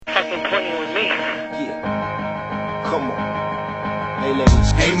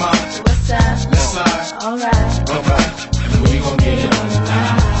Hey mom, What's up? let's slide. Alright. And we gon' get it on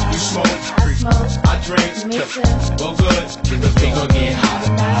tonight. You smoke, I smoke. I drink. Me too. Well good, because we gon' get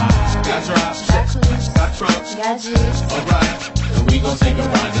hot. Got drops, Got clues. got trucks. Got G's. Alright, and we gon' take a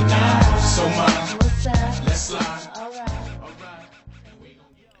ride tonight. So mom, What's up? let's slide. Alright.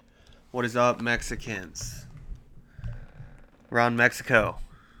 What is up, Mexicans? Around Mexico.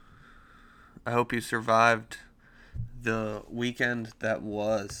 I hope you survived the weekend that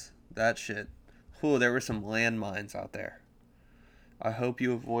was. That shit. Ooh, there were some landmines out there. I hope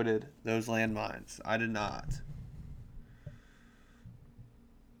you avoided those landmines. I did not.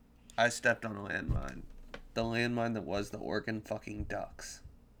 I stepped on a landmine. The landmine that was the Oregon fucking Ducks.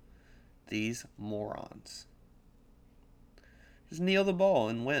 These morons. Just kneel the ball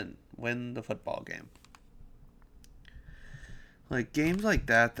and win. Win the football game. Like, games like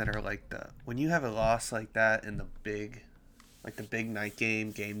that are like when you have a loss like that in the big night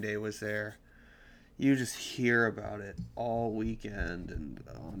game day was there, you just hear about it all weekend and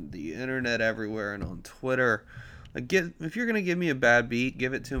on the internet everywhere and on Twitter. Like, if you're going to give me a bad beat,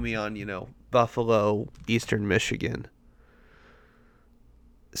 give it to me on, Buffalo, Eastern Michigan.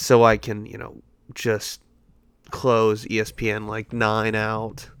 So I can, just close ESPN like 9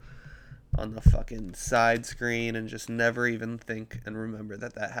 out on the fucking side screen and just never even think and remember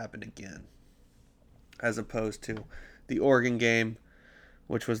that happened again. As opposed to the Oregon game,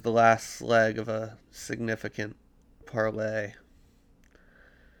 which was the last leg of a significant parlay.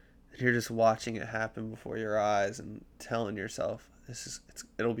 And you're just watching it happen before your eyes and telling yourself,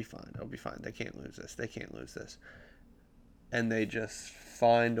 it'll be fine. It'll be fine. They can't lose this. They can't lose this. And they just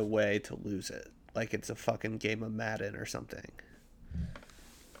find a way to lose it. Like it's a fucking game of Madden or something.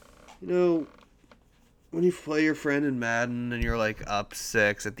 When you play your friend in Madden and you're like up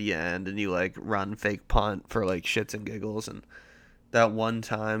 6 at the end and you like run fake punt for like shits and giggles and that one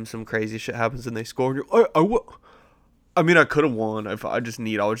time some crazy shit happens and they score and you're, I could have won. I was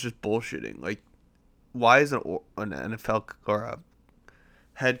just bullshitting. Like, why is an NFL or a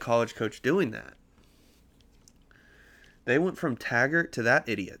head college coach doing that? They went from Taggart to that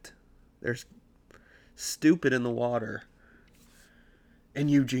idiot. There's stupid in the water in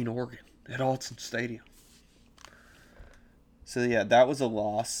Eugene, Oregon, at Alton Stadium. So yeah, that was a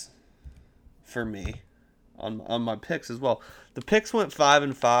loss for me on my picks as well. The picks went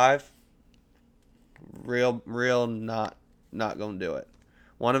 5-5. Real not gonna do it.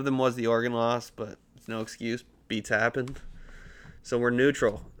 One of them was the Oregon loss, but it's no excuse. Beats happened. So we're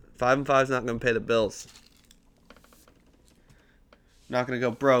neutral. 5-5 is not gonna pay the bills. Not gonna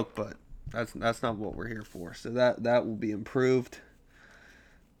go broke, but that's not what we're here for. So that will be improved.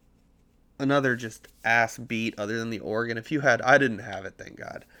 Another just ass beat other than the Oregon. I didn't have it, thank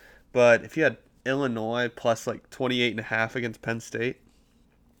God. But if you had Illinois plus like 28.5 against Penn State,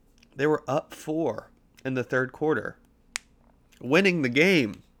 they were up 4 in the third quarter, winning the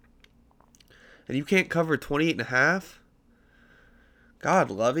game. And you can't cover 28.5? God,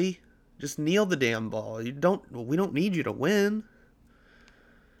 Lovey, just kneel the damn ball. We don't need you to win.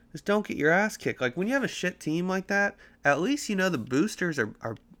 Just don't get your ass kicked. Like, when you have a shit team like that, at least the boosters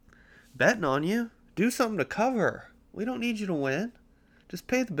are betting on you. Do something to cover. We don't need you to win. Just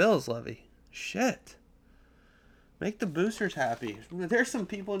pay the bills, Lovey. Shit. Make the boosters happy. There's some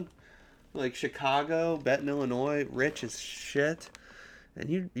people in, like, Chicago betting Illinois rich as shit.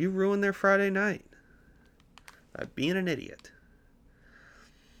 And you ruin their Friday night by being an idiot.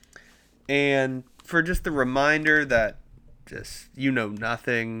 And for just the reminder that just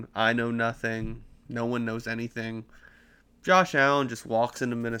nothing, I know nothing, no one knows anything. Josh Allen just walks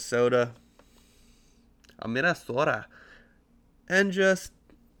into Minnesota, and just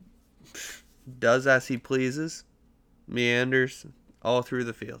does as he pleases, meanders all through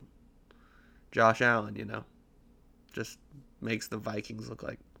the field. Josh Allen, just makes the Vikings look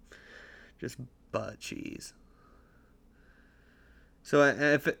like just butt cheese. So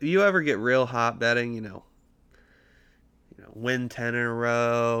if you ever get real hot betting, win 10 in a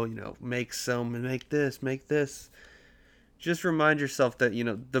row, make this. Just remind yourself that,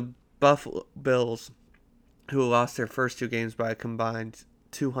 the Buffalo Bills, who lost their first 2 games by a combined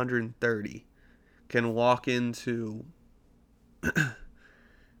 230, can walk into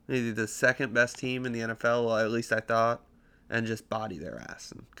maybe the second best team in the NFL, well, at least I thought, and just body their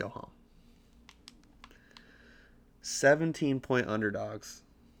ass and go home. 17-point underdogs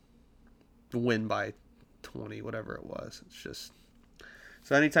win by 20, whatever it was. It's just,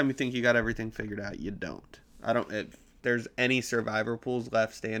 so anytime you think you got everything figured out, you don't. If there's any survivor pools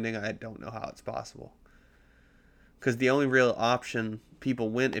left standing, I don't know how it's possible. Because the only real option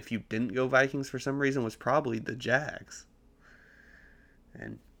people went if you didn't go Vikings for some reason was probably the Jags.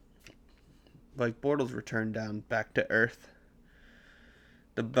 And Blake Bortles returned down back to earth.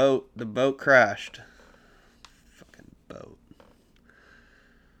 The boat crashed. Fucking boat.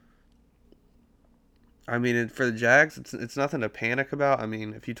 I mean, for the Jags, it's nothing to panic about. I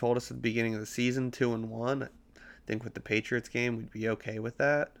mean, if you told us at the beginning of the season 2-1, I think with the Patriots game we'd be okay with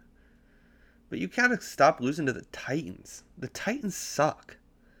that. But you gotta stop losing to the Titans. The Titans suck.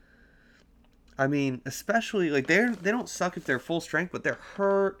 I mean, especially like they don't suck if they're full strength, but they're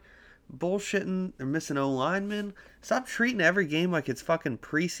hurt, bullshitting. They're missing O linemen. Stop treating every game like it's fucking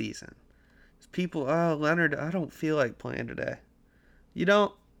preseason. People, oh Leonard, I don't feel like playing today. You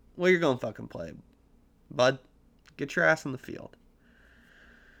don't? Well, you're gonna fucking play, bud. Get your ass on the field.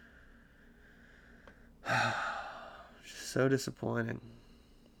 So disappointing.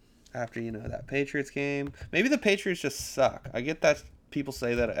 After, that Patriots game. Maybe the Patriots just suck. I get that people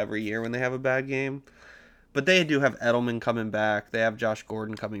say that every year when they have a bad game. But they do have Edelman coming back. They have Josh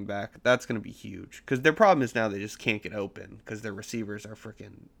Gordon coming back. That's going to be huge. Because their problem is now they just can't get open. Because their receivers are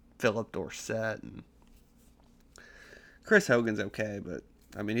freaking Phillip Dorsett. And Chris Hogan's okay. But,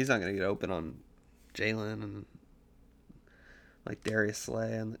 I mean, he's not going to get open on Jalen and like Darius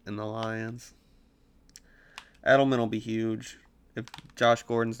Slay and the Lions. Edelman will be huge. If Josh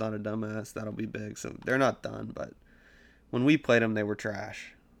Gordon's not a dumbass, that'll be big. So they're not done, but when we played them, they were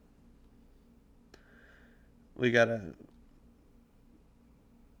trash. You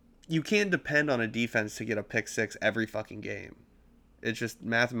can't depend on a defense to get a pick six every fucking game. It just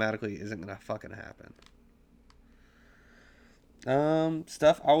mathematically isn't going to fucking happen.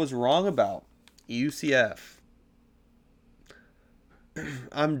 Stuff I was wrong about. UCF.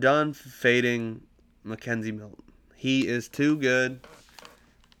 I'm done fading Mackenzie Milton. He is too good.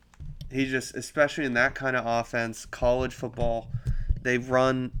 He just, especially in that kind of offense, college football, they've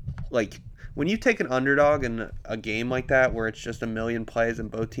run, like, when you take an underdog in a game like that where it's just a million plays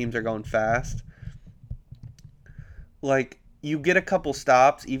and both teams are going fast, like, you get a couple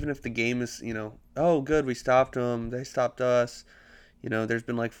stops, even if the game is, oh, good, we stopped them, they stopped us. There's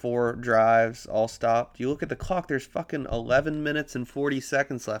been like 4 drives, all stopped. You look at the clock, there's fucking 11 minutes and 40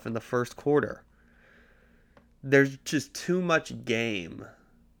 seconds left in the first quarter. There's just too much game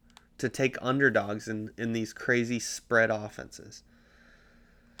to take underdogs in these crazy spread offenses.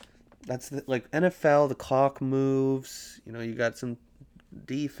 That's like NFL, the clock moves. You got some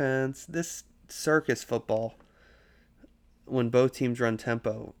defense. This circus football, when both teams run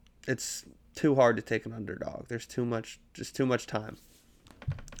tempo, it's too hard to take an underdog. There's too much time.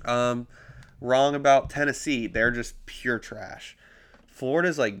 Wrong about Tennessee. They're just pure trash.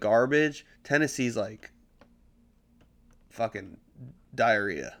 Florida's like garbage. Tennessee's like fucking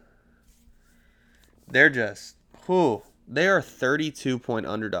diarrhea. They're just, they are 32-point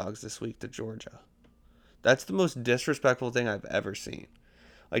underdogs this week to Georgia. That's the most disrespectful thing I've ever seen.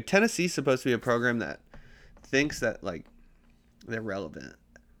 Like, Tennessee's supposed to be a program that thinks that, like, they're relevant.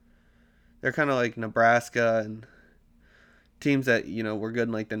 They're kind of like Nebraska and teams that, were good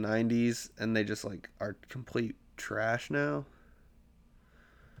in, like, the 90s, and they just, like, are complete trash now.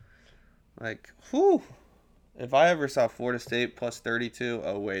 Like, if I ever saw Florida State plus 32,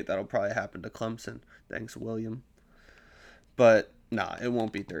 oh, wait, that'll probably happen to Clemson. Thanks, William. But, nah, it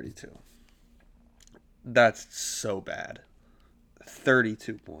won't be 32. That's so bad.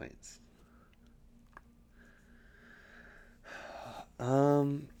 32 points.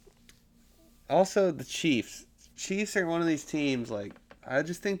 Also, the Chiefs. Chiefs are one of these teams, like, I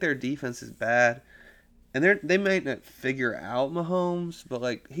just think their defense is bad. And they might not figure out Mahomes, but,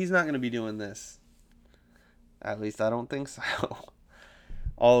 like, he's not going to be doing this. At least I don't think so.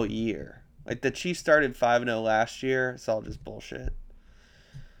 All year. Like, the Chiefs started 5-0 last year. It's all just bullshit.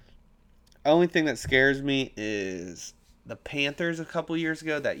 Only thing that scares me is the Panthers a couple years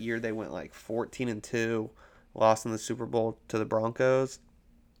ago. That year they went like 14-2, lost in the Super Bowl to the Broncos.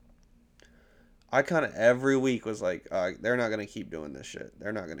 I kind of every week was like, they're not going to keep doing this shit.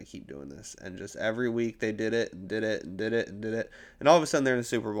 They're not going to keep doing this. And just every week they did it and did it and did it and did it. And all of a sudden they're in the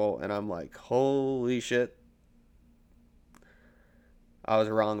Super Bowl. And I'm like, holy shit. I was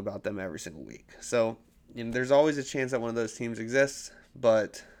wrong about them every single week. So, there's always a chance that one of those teams exists.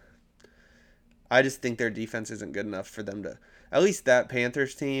 But I just think their defense isn't good enough for them to... At least that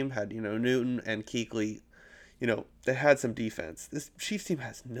Panthers team had, Newton and Kuechly. They had some defense. This Chiefs team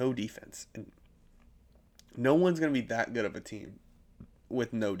has no defense. And no one's going to be that good of a team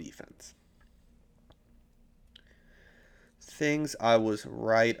with no defense. Things I was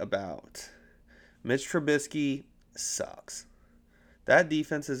right about. Mitch Trubisky sucks. That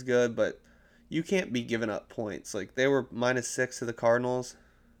defense is good, but you can't be giving up points. Like, they were -6 to the Cardinals.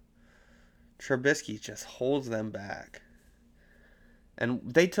 Trubisky just holds them back. And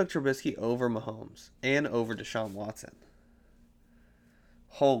they took Trubisky over Mahomes and over Deshaun Watson.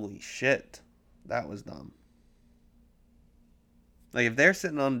 Holy shit. That was dumb. Like, if they're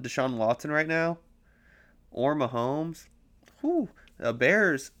sitting on Deshaun Watson right now, or Mahomes, the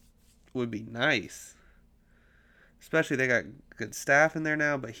Bears would be nice. Especially they got good staff in there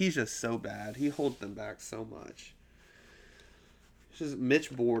now, but he's just so bad. He holds them back so much. It's just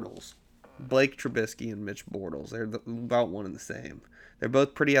Mitch Bortles. Blake Trubisky and Mitch Bortles. They're about one and the same. They're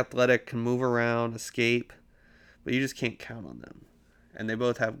both pretty athletic, can move around, escape, but you just can't count on them. And they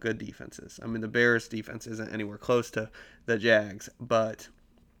both have good defenses. I mean, the Bears' defense isn't anywhere close to the Jags, but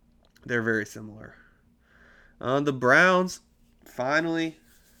they're very similar. The Browns finally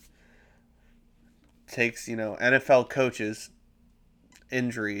takes, NFL coaches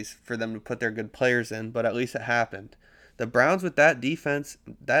injuries for them to put their good players in, but at least it happened. The Browns with that defense,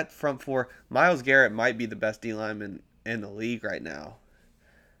 that front four, Myles Garrett might be the best D lineman in the league right now.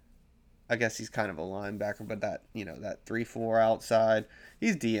 I guess he's kind of a linebacker, but that 3-4 outside,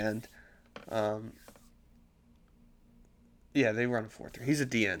 he's D-end. Yeah, they run a 4-3. He's a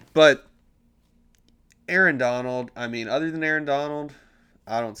D-end. But Aaron Donald, other than Aaron Donald,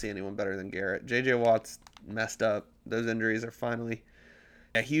 I don't see anyone better than Garrett. J.J. Watt's messed up. Those injuries are finally...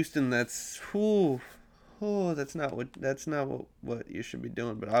 Yeah, Houston, that's not what you should be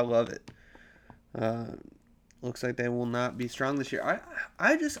doing, but I love it. Looks like they will not be strong this year.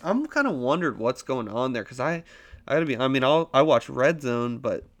 I'm kind of wondered what's going on there, because I watch Red Zone,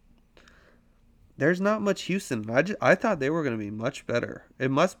 but there's not much Houston. I thought they were going to be much better.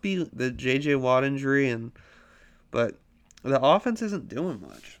 It must be the J.J. Watt injury, but the offense isn't doing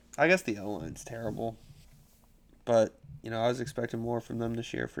much. I guess the O-line's terrible, but I was expecting more from them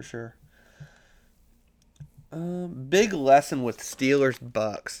this year for sure. Big lesson with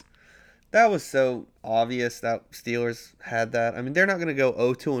Steelers-Bucks. That was so obvious that Steelers had that. They're not going to go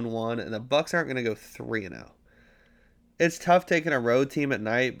 0-2-1, and the Bucks aren't going to go 3-0. It's tough taking a road team at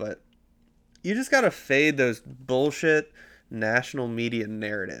night, but you just got to fade those bullshit national media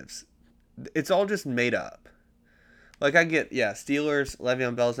narratives. It's all just made up. Like, I get, Steelers,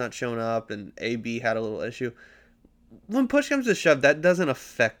 Le'Veon Bell's not showing up, and AB had a little issue. When push comes to shove, that doesn't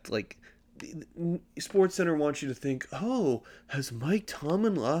affect, SportsCenter wants you to think, has Mike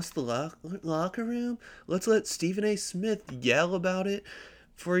Tomlin lost the locker room? Let's let Stephen A. Smith yell about it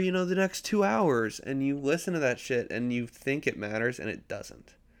for, the next 2 hours. And you listen to that shit and you think it matters, and it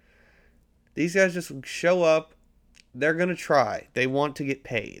doesn't. These guys just show up. They're going to try. They want to get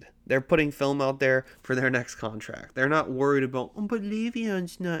paid. They're putting film out there for their next contract. They're not worried about, but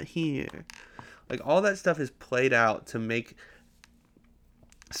Le'Veon's not here. All that stuff is played out to make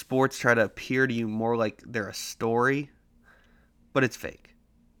sports try to appear to you more like they're a story, but it's fake.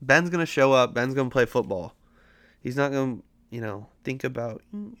 Ben's going to show up. Ben's going to play football. He's not going to, think about,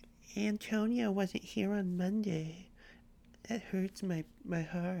 Antonio wasn't here on Monday. That hurts my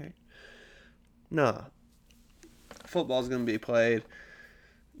heart. No. Football's going to be played.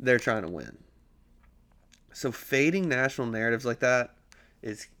 They're trying to win. So fading national narratives like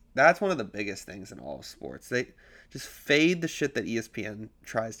that's one of the biggest things in all of sports. They just fade the shit that ESPN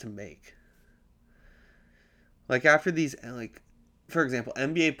tries to make. After these, for example,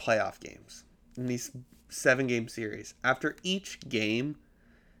 NBA playoff games, in these 7-game series, after each game,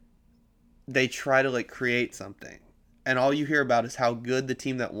 they try to, create something. And all you hear about is how good the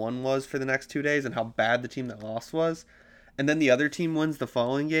team that won was for the next 2 days and how bad the team that lost was. And then the other team wins the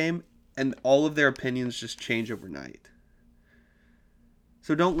following game, and all of their opinions just change overnight.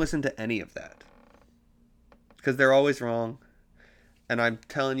 So don't listen to any of that, because they're always wrong. And I'm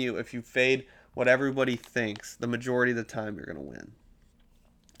telling you, if you fade what everybody thinks, the majority of the time you're going to win.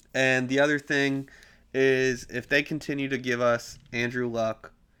 And the other thing is, if they continue to give us Andrew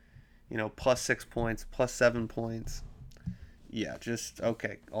Luck, plus 6 points, plus 7 points,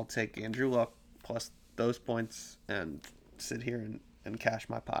 okay, I'll take Andrew Luck plus those points and sit here and cash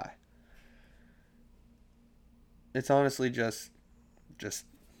my pie. It's honestly just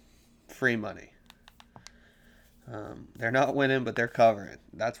free money. They're not winning, but they're covering.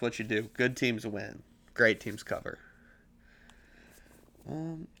 That's what you do. Good teams win. Great teams cover.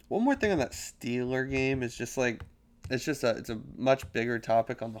 One more thing on that Steeler game is just it's a much bigger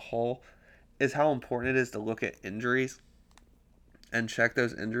topic on the whole, is how important it is to look at injuries and check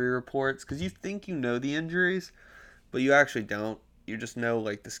those injury reports, because you think you know the injuries, but you actually don't. You just know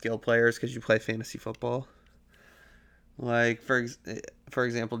the skill players because you play fantasy football. For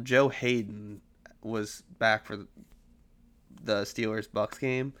example, Joe Hayden was back for the Steelers-Bucks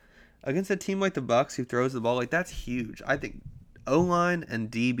game. Against a team like the Bucks who throws the ball, that's huge. I think O-line and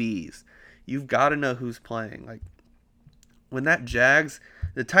DBs, you've got to know who's playing. when that Jags,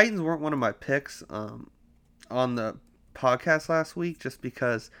 the Titans weren't one of my picks on the podcast last week just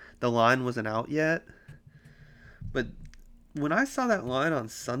because the line wasn't out yet. But when I saw that line on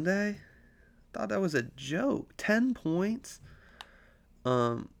Sunday, I thought that was a joke. 10 points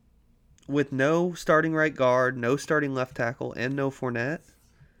with no starting right guard, no starting left tackle, and no Fournette.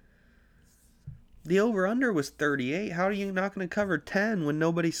 The over-under was 38. How are you not going to cover 10 when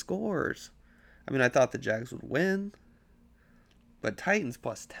nobody scores? I mean, I thought the Jags would win. But Titans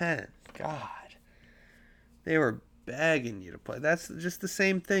plus 10. God. They were begging you to play. That's just the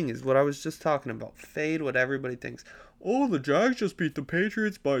same thing as what I was just talking about. Fade what everybody thinks. Oh, the Jags just beat the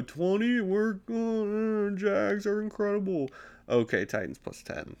Patriots by 20. Jags are incredible. Okay, Titans plus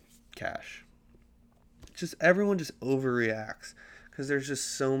 10. Cash. Just everyone just overreacts. Because there's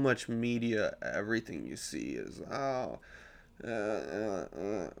just so much media. Everything you see is,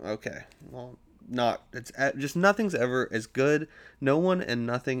 okay. Well, it's just nothing's ever as good. No one and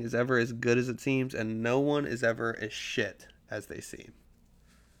nothing is ever as good as it seems. And no one is ever as shit as they seem.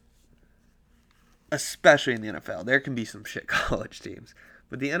 Especially in the NFL. There can be some shit college teams.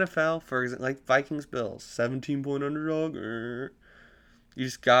 But the NFL, for example, like Vikings-Bills, 17-point underdog. You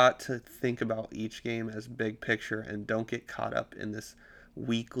just got to think about each game as big picture and don't get caught up in this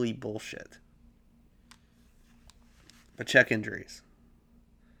weekly bullshit. But check injuries.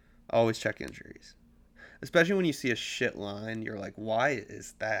 Always check injuries. Especially when you see a shit line, you're like, why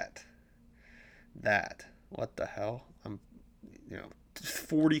is that? What the hell? I'm,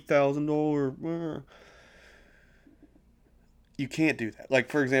 $40,000. You can't do that. Like,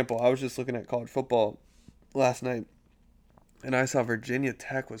 for example, I was just looking at college football last night. And I saw Virginia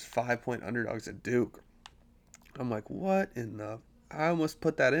Tech was 5-point underdogs at Duke. I'm like, what in the... I almost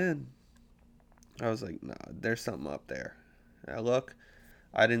put that in. I was like, no, there's something up there. And I look.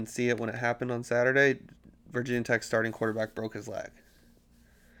 I didn't see it when it happened on Saturday. Virginia Tech's starting quarterback broke his leg.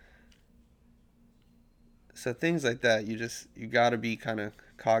 So things like that, you got to be kind of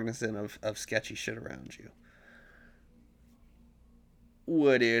cognizant of sketchy shit around you.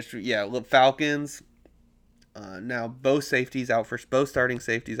 Look, Falcons... now both starting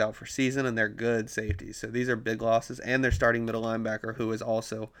safeties out for season, and they're good safeties. So these are big losses, and their starting middle linebacker, who is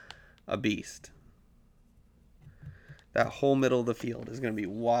also a beast. That whole middle of the field is going to be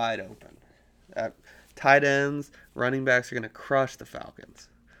wide open. Tight ends, running backs are going to crush the Falcons.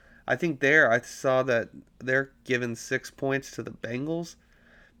 I think I saw that they're giving 6 points to the Bengals.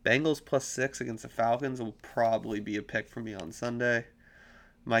 Bengals plus 6 against the Falcons will probably be a pick for me on Sunday.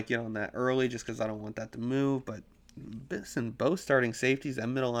 Might get on that early just because I don't want that to move. But listen, both starting safeties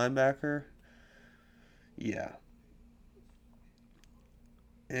and middle linebacker. Yeah.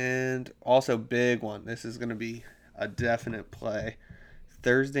 And also big one. This is going to be a definite play.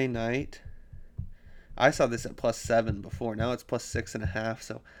 Thursday night. I saw this at plus 7 before. Now it's plus 6.5.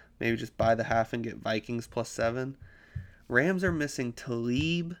 So maybe just buy the half and get Vikings plus 7. Rams are missing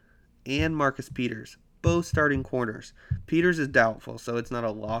Talib and Marcus Peters. Both starting corners. Peters is doubtful, so it's not a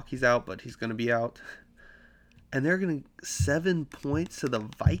lock he's out, but he's going to be out. And they're going to 7 points to the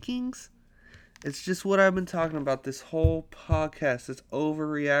Vikings? It's just what I've been talking about this whole podcast, this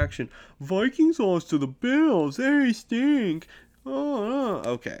overreaction. Vikings lost to the Bills. They stink.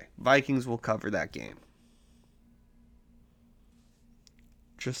 Okay, Vikings will cover that game.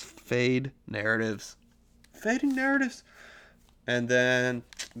 Just fade narratives. Fading narratives. And then,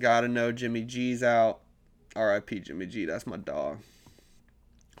 gotta know Jimmy G's out. R.I.P. Jimmy G. That's my dog.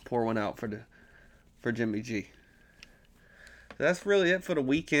 Pour one out for Jimmy G. So that's really it for the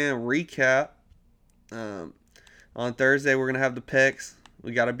weekend recap. On Thursday, we're going to have the picks.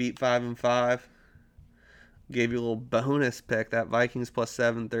 We got to beat 5-5. Gave you a little bonus pick. That Vikings plus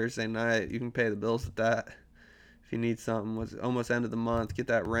 7 Thursday night. You can pay the bills with that. If you need something. It's almost end of the month. Get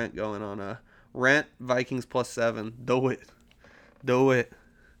that rent going on. Rent, Vikings plus 7. Do it.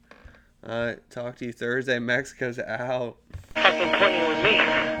 All right, talk to you Thursday. Mexico's out. Fucking playing with me.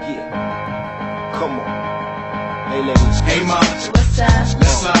 Yeah. Come on. Hey, ladies. Hey, mom. What's up?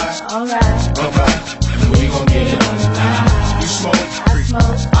 Let's slide. Alright. And we gon' get it on tonight. You smoke. I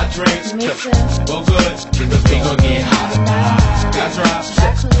smoke. I drink. Me too. Well, good. Because we gon' get hot. Got drops.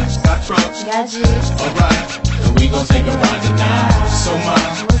 Got clues. Got trucks. Got G's. Alright. And we gon' take a ride tonight. So, mom.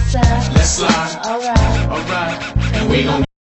 What's up? Let's slide. Alright. And we gon'